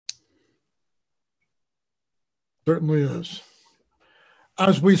Certainly is.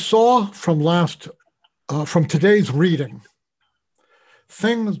 As we saw from today's reading,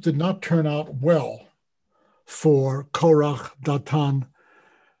 things did not turn out well for Korach, Datan,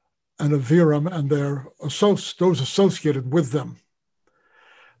 and Aviram and those associated with them.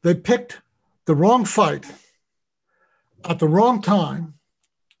 They picked the wrong fight at the wrong time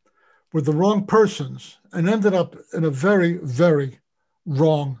with the wrong persons and ended up in a very, very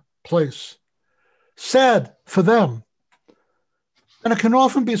wrong place. Sad for them. And it can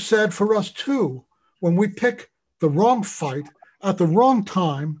often be sad for us too when we pick the wrong fight at the wrong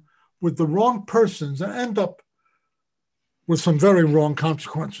time with the wrong persons and end up with some very wrong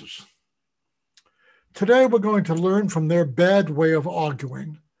consequences. Today, we're going to learn from their bad way of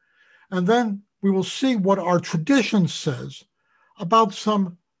arguing, and then we will see what our tradition says about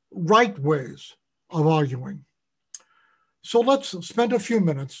some right ways of arguing. So let's spend a few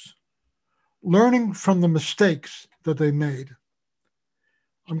minutes learning from the mistakes that they made.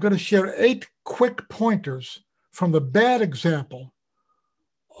 I'm going to share 8 quick pointers from the bad example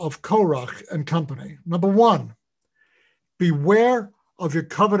of Korach and company. Number 1, beware of your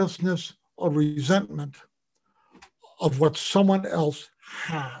covetousness or resentment of what someone else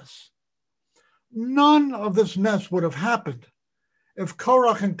has. None of this mess would have happened if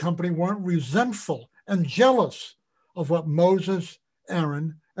Korach and company weren't resentful and jealous of what Moses,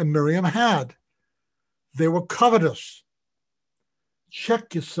 Aaron, and Miriam had. They were covetous.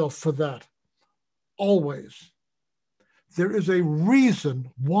 Check yourself for that, always. There is a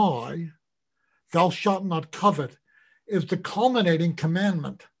reason why thou shalt not covet is the culminating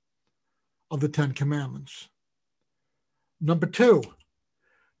commandment of the 10 Commandments. Number 2,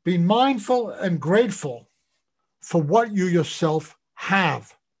 be mindful and grateful for what you yourself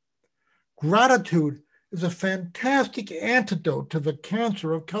have. Gratitude is a fantastic antidote to the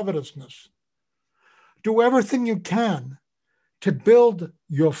cancer of covetousness. Do everything you can to build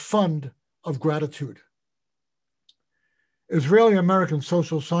your fund of gratitude. Israeli-American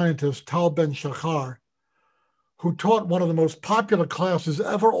social scientist Tal Ben-Shahar, who taught one of the most popular classes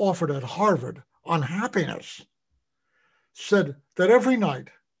ever offered at Harvard on happiness, said that every night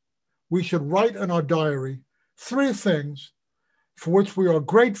we should write in our diary 3 things for which we are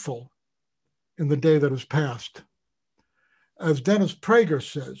grateful in the day that has passed. As Dennis Prager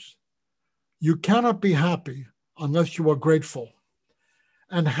says, you cannot be happy unless you are grateful.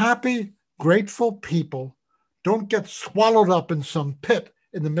 And happy, grateful people don't get swallowed up in some pit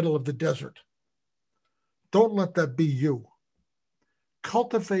in the middle of the desert. Don't let that be you.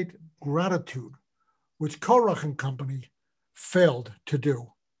 Cultivate gratitude, which Korach and company failed to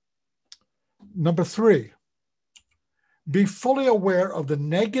do. Number 3, be fully aware of the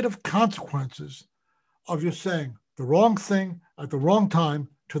negative consequences of your saying the wrong thing at the wrong time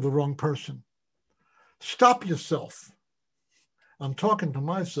to the wrong person. Stop yourself. I'm talking to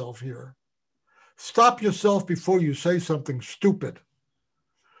myself here. Stop yourself before you say something stupid.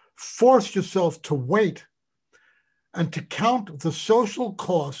 Force yourself to wait and to count the social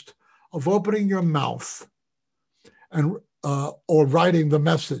cost of opening your mouth and or writing the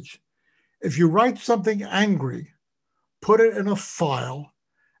message. If you write something angry, put it in a file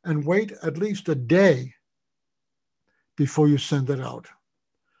and wait at least a day before you send it out.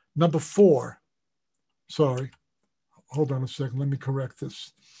 Number 4, sorry, hold on a second, let me correct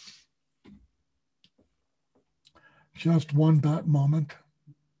this. Just one bad moment.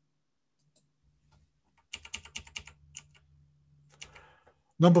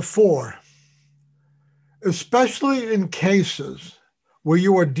 Number 4, especially in cases where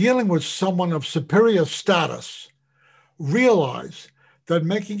you are dealing with someone of superior status, realize that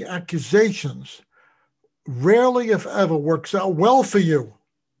making accusations rarely, if ever, works out well for you.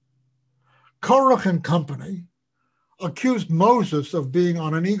 Korach and company accused Moses of being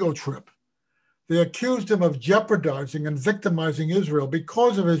on an ego trip. They accused him of jeopardizing and victimizing Israel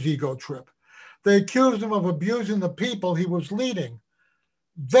because of his ego trip. They accused him of abusing the people he was leading.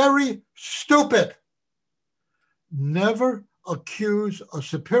 Very stupid. Never accuse a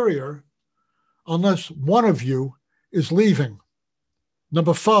superior unless one of you is leaving.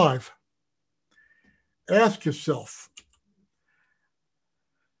 Number 5, ask yourself,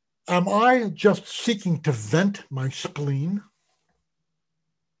 am I just seeking to vent my spleen?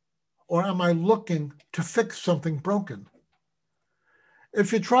 Or am I looking to fix something broken?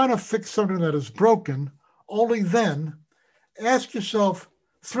 If you're trying to fix something that is broken, only then ask yourself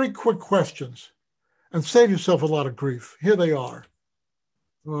 3 quick questions and save yourself a lot of grief. Here they are.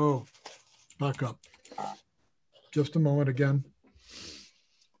 Oh, back up. Just a moment again.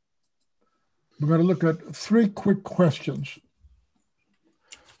 We're going to look at 3 quick questions.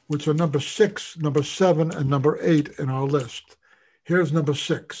 which are number 6, number 7, and number 8 in our list. Here's number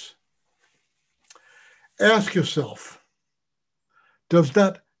 6. Ask yourself, does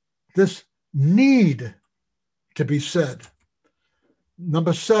this need to be said?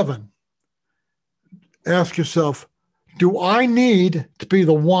 Number 7, ask yourself, do I need to be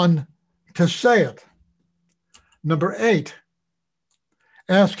the one to say it? Number 8,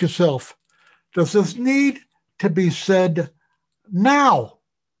 ask yourself, does this need to be said now?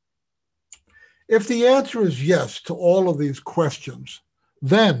 If the answer is yes to all of these questions,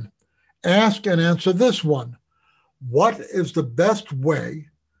 then ask and answer this one. What is the best way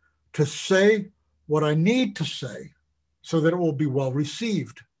to say what I need to say so that it will be well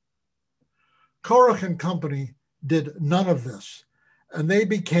received? Korach and company did none of this, and they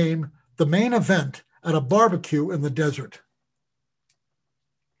became the main event at a barbecue in the desert.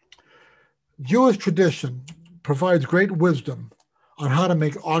 Jewish tradition provides great wisdom on how to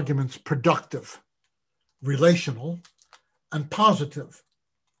make arguments productive, relational, and positive.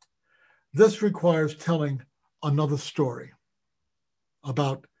 This requires telling another story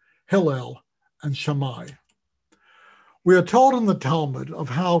about Hillel and Shammai. We are told in the Talmud of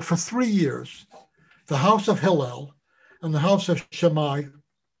how for 3 years the house of Hillel and the house of Shammai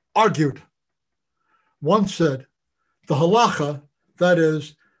argued. One said, the halacha, that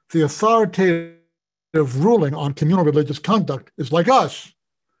is, the authoritative ruling on communal religious conduct, is like us.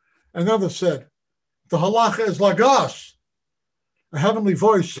 Another said, the halacha is like us. A heavenly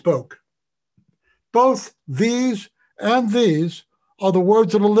voice spoke. Both these and these are the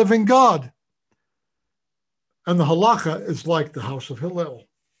words of the living God. And the halacha is like the house of Hillel.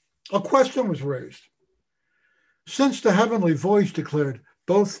 A question was raised. Since the heavenly voice declared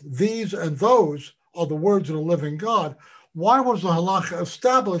both these and those are the words of the living God, why was the halacha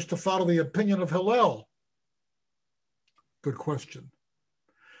established to follow the opinion of Hillel? Good question.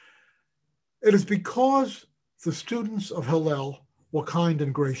 It is because the students of Hillel were kind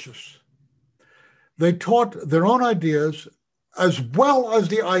and gracious. They taught their own ideas as well as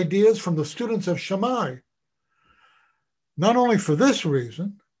the ideas from the students of Shammai. Not only for this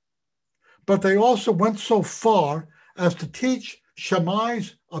reason, but they also went so far as to teach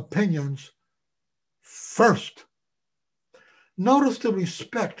Shammai's opinions first. Notice the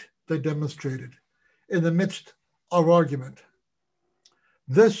respect they demonstrated in the midst of argument.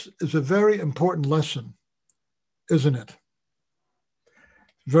 This is a very important lesson, isn't it?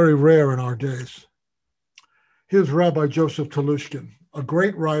 Very rare in our days. Here's Rabbi Joseph Telushkin, a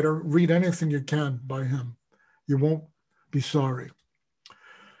great writer. Read anything you can by him. You won't be sorry.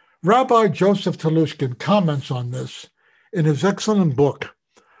 Rabbi Joseph Telushkin comments on this in his excellent book,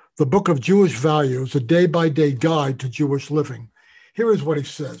 The Book of Jewish Values, a day-by-day guide to Jewish living. Here is what he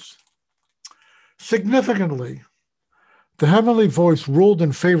says. Significantly, the heavenly voice ruled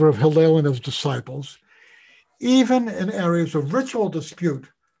in favor of Hillel and his disciples, even in areas of ritual dispute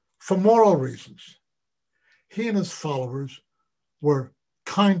for moral reasons. He and his followers were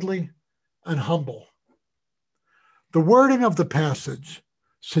kindly and humble. The wording of the passage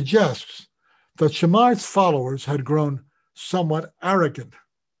suggests that Shammai's followers had grown somewhat arrogant.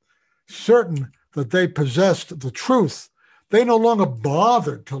 Certain that they possessed the truth, they no longer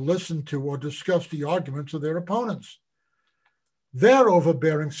bothered to listen to or discuss the arguments of their opponents. Their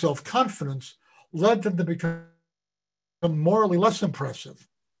overbearing self-confidence led them to become morally less impressive.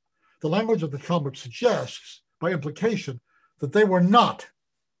 The language of the Talmud suggests, by implication, that they were not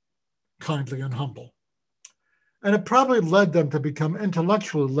kindly and humble. And it probably led them to become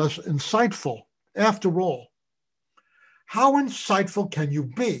intellectually less insightful. After all, how insightful can you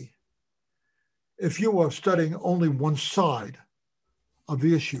be if you are studying only one side of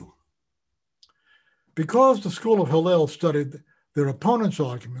the issue? Because the school of Hillel studied their opponents'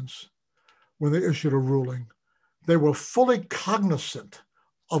 arguments when they issued a ruling, they were fully cognizant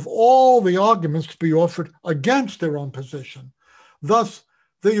of all the arguments to be offered against their own position. Thus,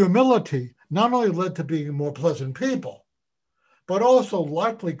 the humility not only led to being more pleasant people, but also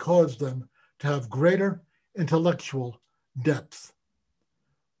likely caused them to have greater intellectual depth.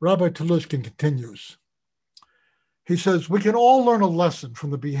 Rabbi Telushkin continues. He says, we can all learn a lesson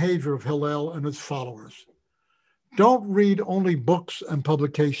from the behavior of Hillel and his followers. Don't read only books and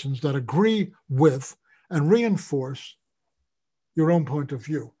publications that agree with and reinforce your own point of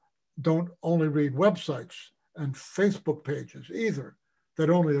view. Don't only read websites and Facebook pages either that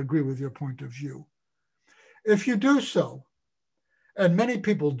only agree with your point of view. If you do so, and many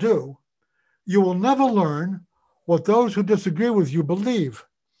people do, you will never learn what those who disagree with you believe.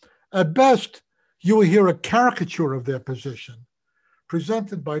 At best, you will hear a caricature of their position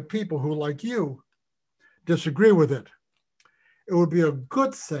presented by people who, like you, disagree with it. it would be a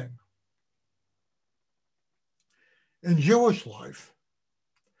good thing in Jewish life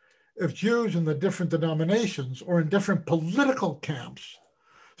if Jews in the different denominations or in different political camps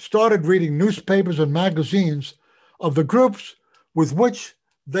started reading newspapers and magazines of the groups with which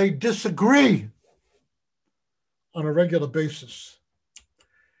they disagree on a regular basis.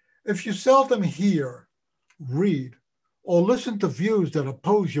 If you seldom hear, read, or listen to views that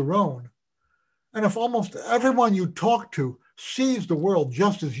oppose your own, and if almost everyone you talk to sees the world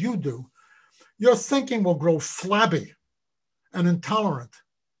just as you do, your thinking will grow flabby and intolerant.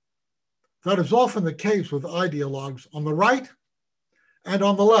 That is often the case with ideologues on the right and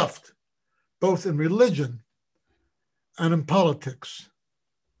on the left, both in religion and in politics.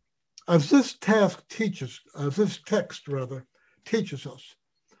 As this text teaches us,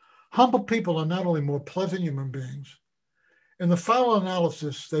 humble people are not only more pleasant human beings. In the final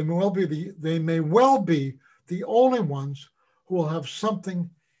analysis, they may well be the only ones who will have something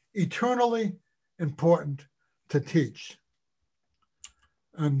eternally important to teach.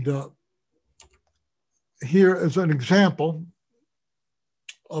 And here is an example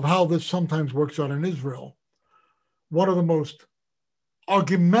of how this sometimes works out in Israel, one of the most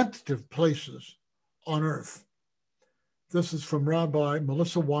argumentative places on earth. This is from Rabbi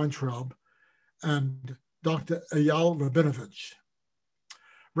Melissa Weintraub and Dr. Eyal Rabinovich.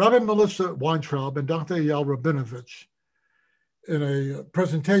 Rabbi Melissa Weintraub and Dr. Eyal Rabinovich, in a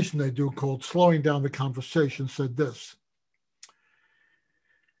presentation they do called Slowing Down the Conversation, said this: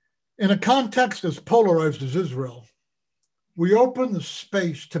 in a context as polarized as Israel, we open the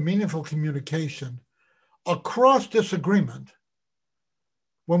space to meaningful communication across disagreement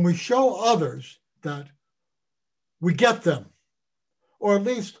when we show others that we get them, or at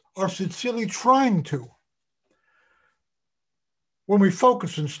least are sincerely trying to. When we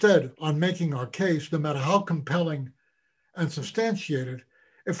focus instead on making our case, no matter how compelling and substantiated,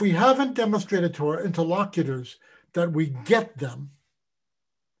 if we haven't demonstrated to our interlocutors that we get them,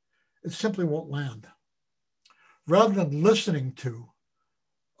 it simply won't land. Rather than listening to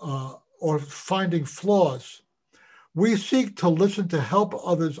or finding flaws, we seek to listen to help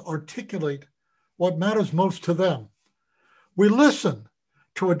others articulate what matters most to them. We listen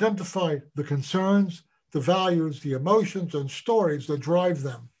to identify the concerns, the values, the emotions, and stories that drive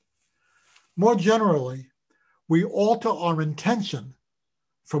them. More generally, we alter our intention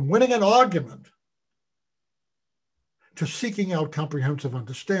from winning an argument to seeking out comprehensive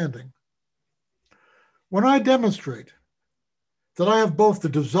understanding. When I demonstrate that I have both the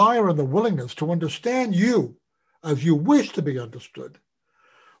desire and the willingness to understand you as you wish to be understood,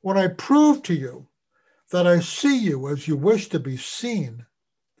 when I prove to you that I see you as you wish to be seen,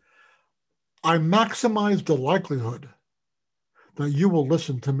 I maximize the likelihood that you will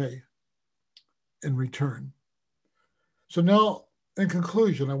listen to me in return. So now, in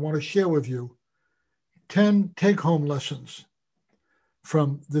conclusion, I want to share with you 10 take-home lessons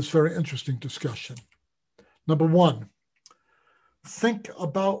from this very interesting discussion. Number one, think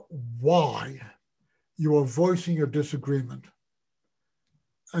about why you are voicing your disagreement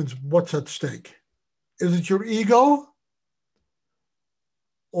and what's at stake. Is it your ego?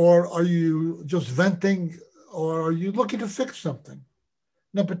 Or are you just venting? Or are you looking to fix something?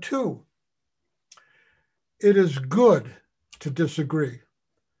 Number two, it is good to disagree,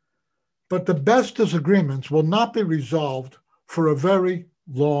 but the best disagreements will not be resolved for a very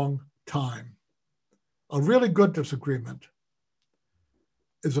long time. A really good disagreement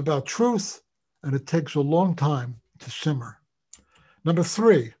is about truth, and it takes a long time to simmer. Number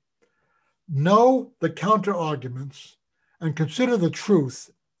three, know the counter arguments and consider the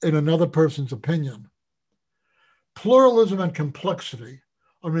truth in another person's opinion. Pluralism and complexity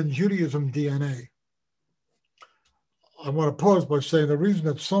are in Judaism DNA. I want to pause by saying the reason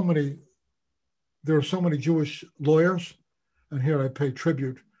that there are so many Jewish lawyers, and here I pay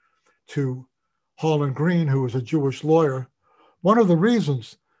tribute to Harlan Green, who was a Jewish lawyer. One of the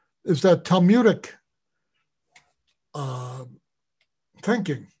reasons is that Talmudic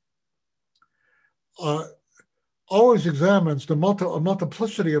thinking always examines a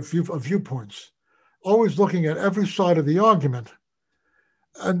multiplicity of viewpoints, always looking at every side of the argument.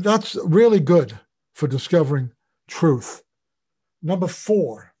 And that's really good for discovering truth. Number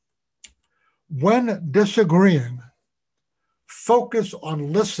four, when disagreeing, focus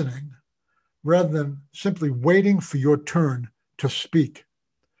on listening rather than simply waiting for your turn to speak.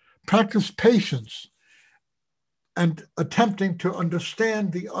 Practice patience and attempting to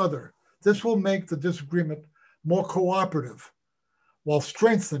understand the other. This will make the disagreement more cooperative while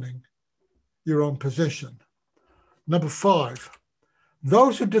strengthening your own position. Number five,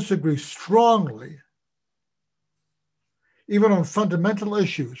 those who disagree strongly, even on fundamental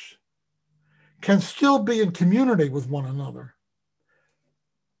issues, can still be in community with one another.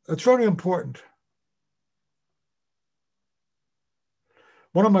 That's very important.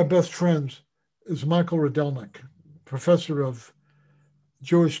 One of my best friends is Michael Rydelnik, professor of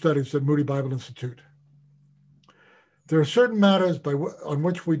Jewish studies at Moody Bible Institute. There are certain matters on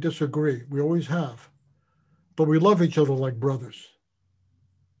which we disagree. We always have. But we love each other like brothers.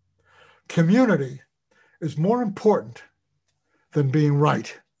 Community is more important than being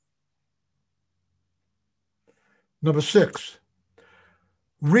right. Number 6,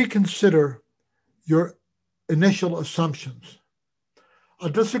 reconsider your initial assumptions. A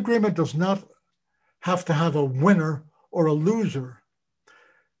disagreement does not have to have a winner or a loser.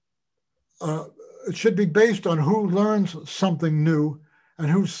 It should be based on who learns something new and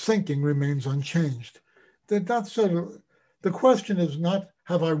whose thinking remains unchanged. The question is not,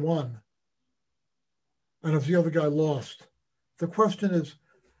 have I won? And if the other guy lost. The question is,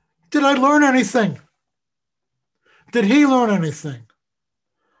 did I learn anything? Did he learn anything?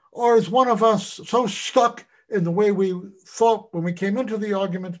 Or is one of us so stuck in the way we thought when we came into the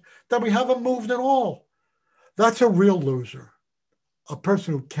argument that we haven't moved at all? That's a real loser, a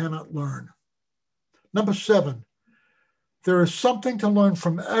person who cannot learn. Number 7, there is something to learn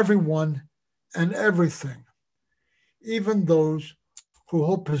from everyone and everything, even those who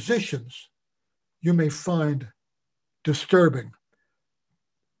hold positions you may find disturbing.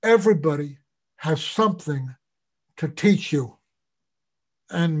 Everybody has something to teach you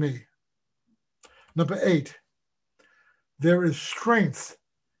and me. Number 8, there is strength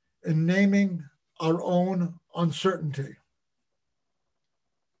in naming our own uncertainty.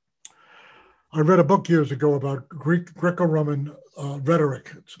 I read a book years ago about Greco-Roman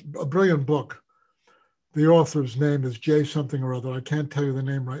rhetoric. It's a brilliant book. The author's name is J something or other. I can't tell you the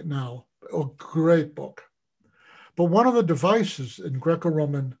name right now. A great book. But one of the devices in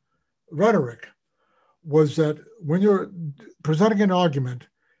Greco-Roman rhetoric was that when you're presenting an argument,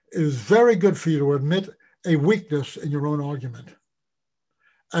 it is very good for you to admit a weakness in your own argument.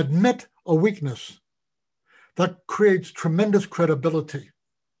 Admit a weakness. That creates tremendous credibility.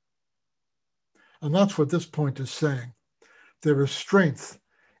 And that's what this point is saying. There is strength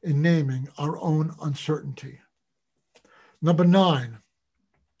in naming our own uncertainty. Number 9,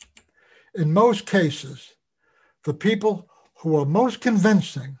 in most cases, the people who are most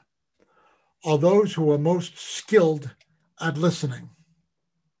convincing are those who are most skilled at listening.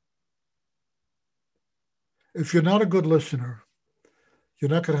 If you're not a good listener, you're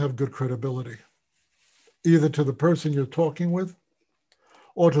not going to have good credibility, either to the person you're talking with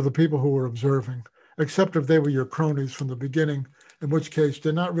or to the people who are observing, except if they were your cronies from the beginning, in which case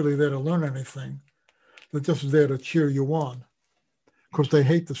they're not really there to learn anything. They're just there to cheer you on because they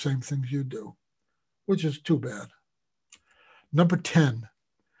hate the same things you do, which is too bad. Number 10,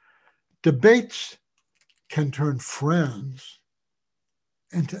 debates can turn friends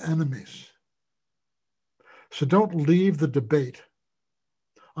into enemies. So don't leave the debate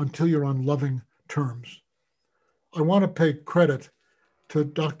until you're on loving terms. I want to pay credit to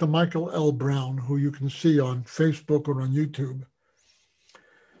Dr. Michael L. Brown, who you can see on Facebook or on YouTube.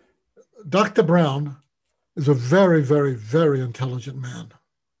 Dr. Brown is a very, very, very intelligent man.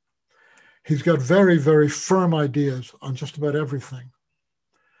 He's got very, very firm ideas on just about everything.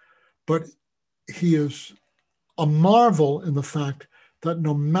 But he is a marvel in the fact that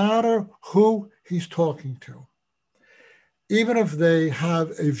no matter who he's talking to, even if they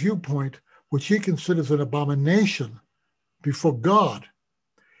have a viewpoint which he considers an abomination before God,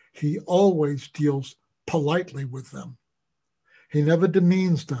 he always deals politely with them. He never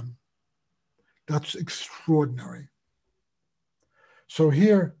demeans them. That's extraordinary. So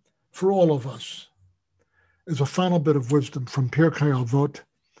here, for all of us, is a final bit of wisdom from Pirkei Avot,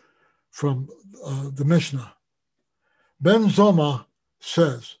 from the Mishnah. Ben Zoma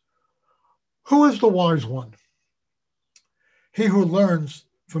says, who is the wise one? He who learns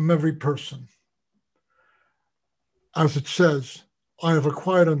from every person. As it says, I have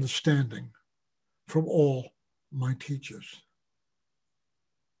acquired understanding from all my teachers.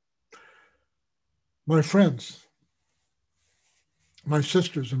 My friends, my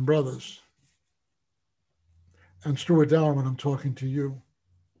sisters and brothers, and Stuart Dauerman, I'm talking to you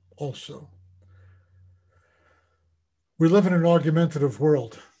also. We live in an argumentative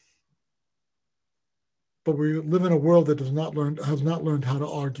world, but we live in a world that has not learned how to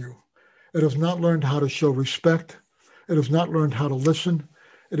argue. It has not learned how to show respect. It has not learned how to listen.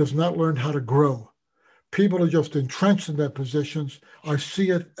 It has not learned how to grow. People are just entrenched in their positions. I see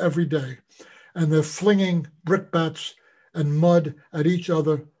it every day. And they're flinging brickbats and mud at each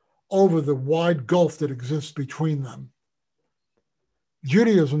other over the wide gulf that exists between them.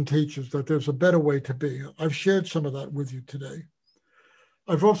 Judaism teaches that there's a better way to be. I've shared some of that with you today.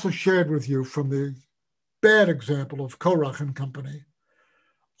 I've also shared with you from the bad example of Korach and company,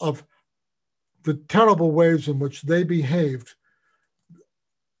 of the terrible ways in which they behaved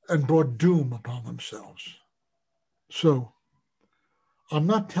and brought doom upon themselves. So I'm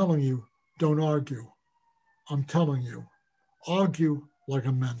not telling you don't argue. I'm telling you, argue like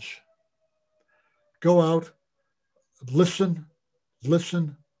a mensch. Go out, listen,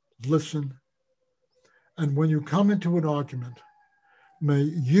 listen, listen. And when you come into an argument, may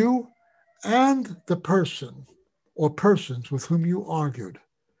you and the person or persons with whom you argued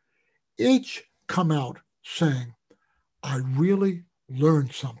each come out saying, I really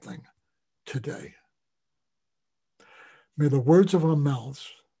learned something today. May the words of our mouths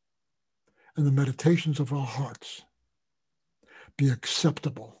and the meditations of our hearts be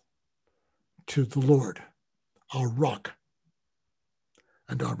acceptable to the Lord, our rock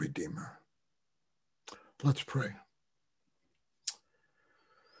and our Redeemer. Let's pray.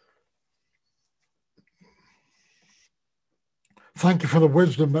 Thank you for the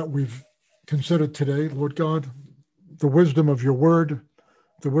wisdom that we've considered today, Lord God, the wisdom of your word,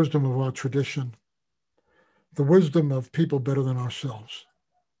 the wisdom of our tradition, the wisdom of people better than ourselves.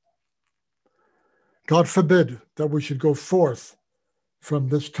 God forbid that we should go forth from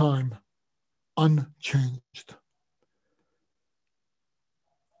this time unchanged.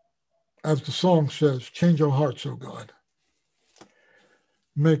 As the song says, change our hearts, O God.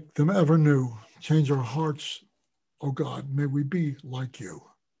 Make them ever new. Change our hearts, O God. May we be like you.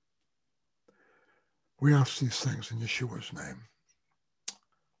 We ask these things in Yeshua's name.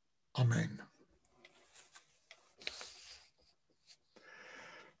 Amen.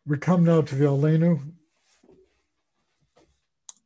 We come now to the Aleinu.